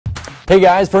Hey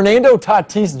guys, Fernando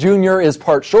Tatis Jr. is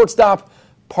part shortstop,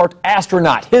 part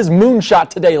astronaut. His moonshot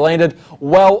today landed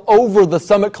well over the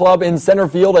Summit Club in center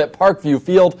field at Parkview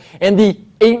Field, and the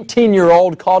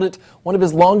 18-year-old called it one of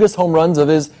his longest home runs of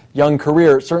his young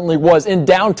career. It certainly was. In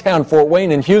downtown Fort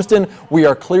Wayne in Houston, we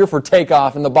are clear for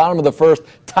takeoff. In the bottom of the first,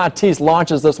 Tatis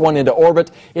launches this one into orbit.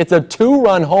 It's a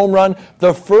two-run home run,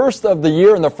 the first of the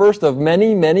year and the first of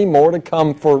many, many more to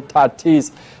come for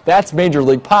Tatis. That's Major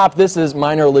League Pop. This is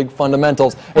minor league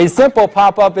fundamentals. A simple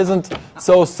pop-up isn't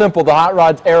so simple. The Hot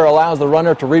Rods error allows the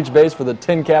runner to reach base for the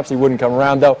TinCaps. He wouldn't come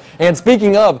around, though. And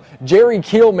speaking of, Jerry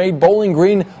Keel made Bowling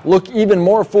Green look even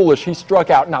more foolish. He struck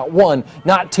out not one,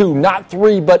 not two, not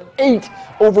three, but 8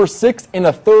 over 6 in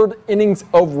a third innings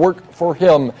of work for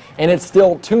him. And it's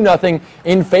still 2-0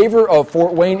 in favor of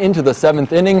Fort Wayne into the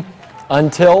 7th inning.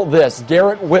 Until this,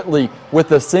 Garrett Whitley with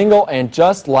the single, and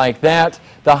just like that,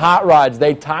 the Hot Rods,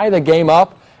 they tie the game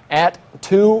up at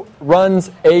 2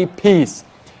 runs apiece.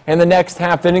 In the next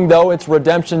half inning, though, it's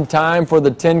redemption time for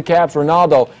the TinCaps.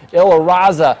 Ronaldo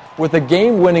Ilaraza with a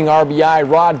game-winning RBI.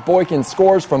 Rod Boykin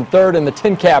scores from third, and the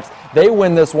TinCaps, they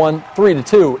win this one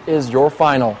 3-2 is your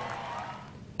final.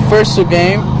 First 2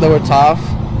 games, they were tough.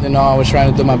 You know, I was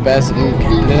trying to do my best and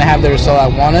didn't have the result I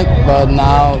wanted, but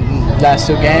now last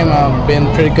 2 games I've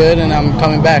been pretty good and I'm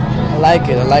coming back. I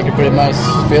like it pretty much.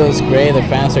 It feels great, the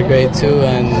fans are great too,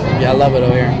 and yeah, I love it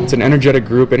over here. It's an energetic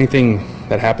group. Anything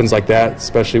that happens like that,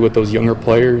 especially with those younger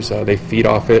players, they feed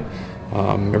off it.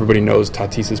 Everybody knows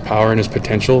Tatis's power and his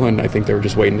potential, and I think they were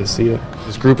just waiting to see it.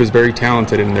 This group is very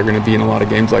talented, and they're going to be in a lot of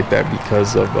games like that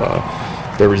because of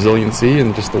their resiliency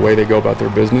and just the way they go about their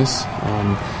business.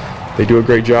 They do a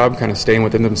great job kind of staying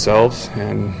within themselves,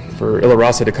 and for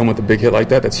Ilaraza to come with a big hit like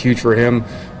that, that's huge for him.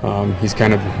 He's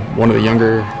kind of one of the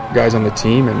younger guys on the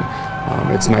team,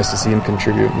 and it's nice to see him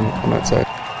contribute on that side.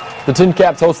 The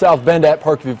TinCaps host South Bend at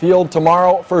Parkview Field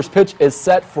tomorrow. First pitch is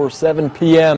set for 7 p.m.